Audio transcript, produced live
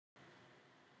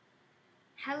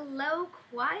Hello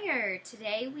choir!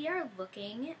 Today we are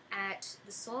looking at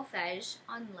the solfege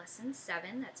on lesson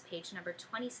 7, that's page number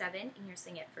 27 in your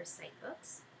Sing It for Sight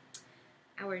books.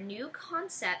 Our new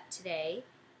concept today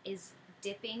is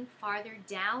dipping farther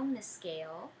down the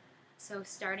scale. So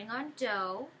starting on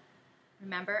Do,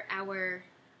 remember our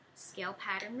scale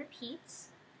pattern repeats.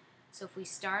 So if we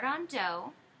start on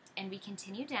Do and we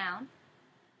continue down,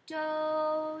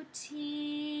 Do,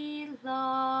 Ti,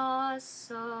 La,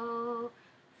 So,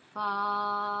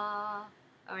 Fa,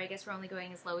 or I guess we're only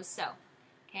going as low as So,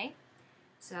 okay?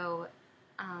 So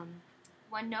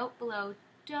one note below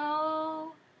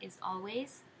Do is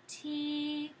always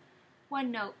Ti,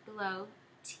 one note below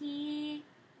Ti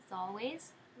is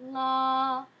always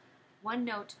La, one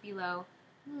note below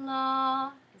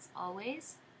La is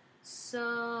always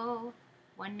So,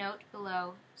 one note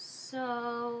below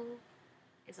So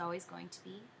is always going to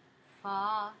be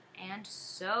Fa, and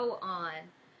so on.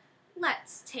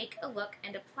 Let's take a look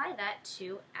and apply that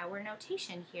to our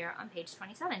notation here on page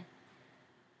 27.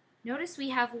 Notice we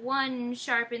have one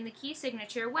sharp in the key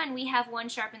signature. When we have one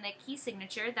sharp in the key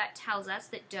signature, that tells us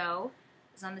that Do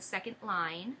is on the second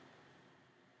line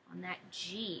on that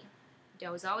G.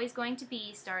 Do is always going to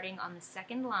be starting on the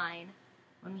second line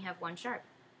when we have one sharp.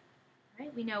 All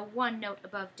right, we know one note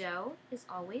above Do is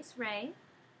always Re.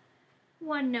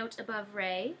 One note above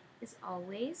Re is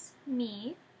always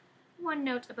Mi. One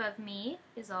note above Mi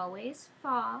is always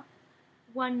Fa.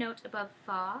 One note above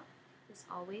Fa is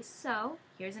always So.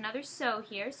 Here's another So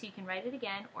here, so you can write it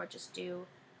again or just do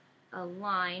a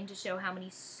line to show how many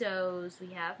So's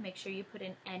we have. Make sure you put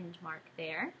an end mark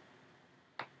there.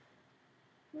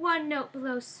 One note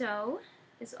below So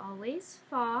is always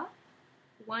Fa.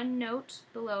 One note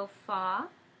below Fa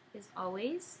is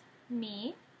always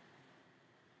Mi.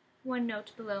 One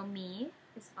note below Mi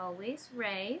is always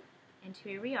Re. And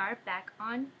here we are back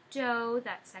on Do,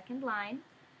 that second line.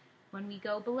 When we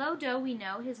go below Do, we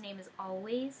know his name is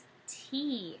always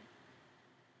Ti.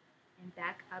 And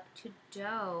back up to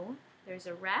Do. There's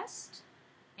a rest,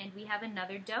 and we have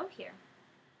another Do here.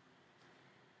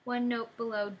 One note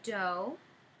below Do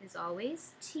is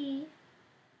always Ti.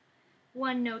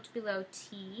 One note below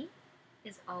Ti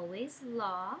is always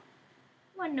La.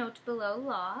 One note below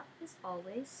La is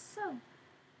always So.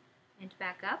 And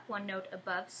back up, one note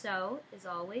above So is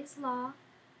always La.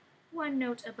 One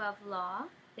note above La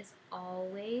is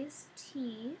always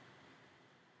Ti.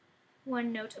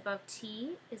 One note above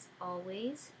Ti is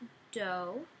always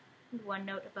Do. And one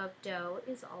note above Do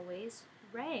is always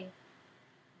Re.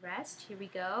 Rest, here we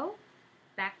go.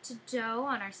 Back to Do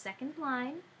on our second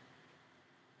line.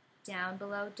 Down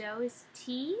below Do is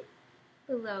Ti.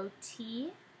 Below Ti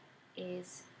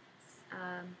is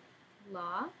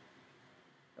La.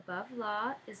 Above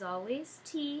La is always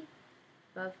Ti.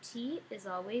 Above Ti is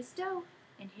always Do.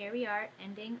 And here we are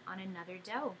ending on another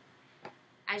Do.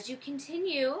 As you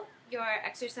continue your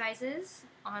exercises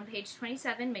on page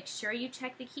 27, make sure you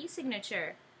check the key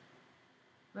signature.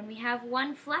 When we have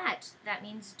one flat, that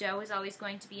means Do is always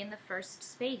going to be in the first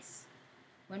space.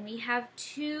 When we have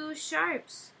two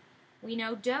sharps, we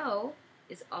know Do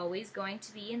is always going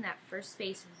to be in that first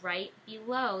space right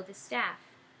below the staff.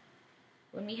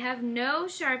 When we have no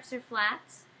sharps or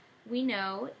flats, we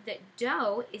know that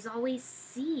Do is always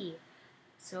C.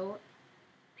 So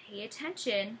pay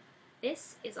attention.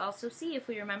 This is also C if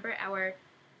we remember our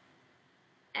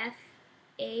F,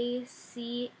 A,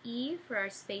 C, E for our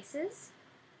spaces.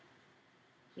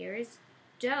 Here is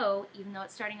Do. Even though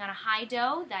it's starting on a high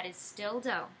Do, that is still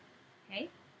Do. Okay?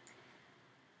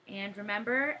 And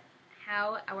remember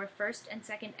how our first and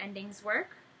second endings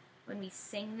work. When we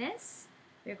sing this,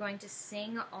 we're going to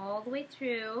sing all the way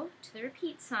through to the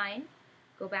repeat sign,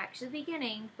 go back to the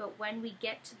beginning, but when we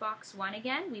get to box 1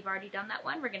 again, we've already done that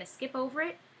one, we're going to skip over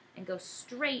it and go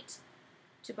straight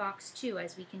to box 2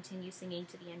 as we continue singing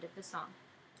to the end of the song.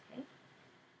 Okay?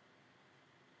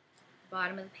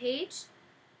 Bottom of the page,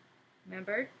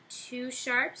 remember 2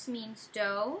 sharps means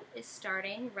Do is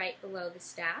starting right below the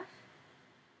staff.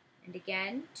 And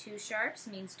again, 2 sharps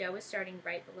means Do is starting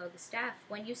right below the staff.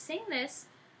 When you sing this,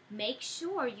 make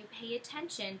sure you pay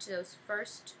attention to those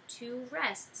first 2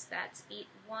 rests. That's beat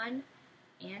 1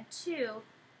 and 2. You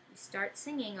start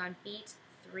singing on beat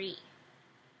 3.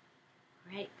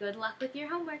 All right, good luck with your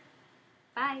homework.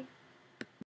 Bye.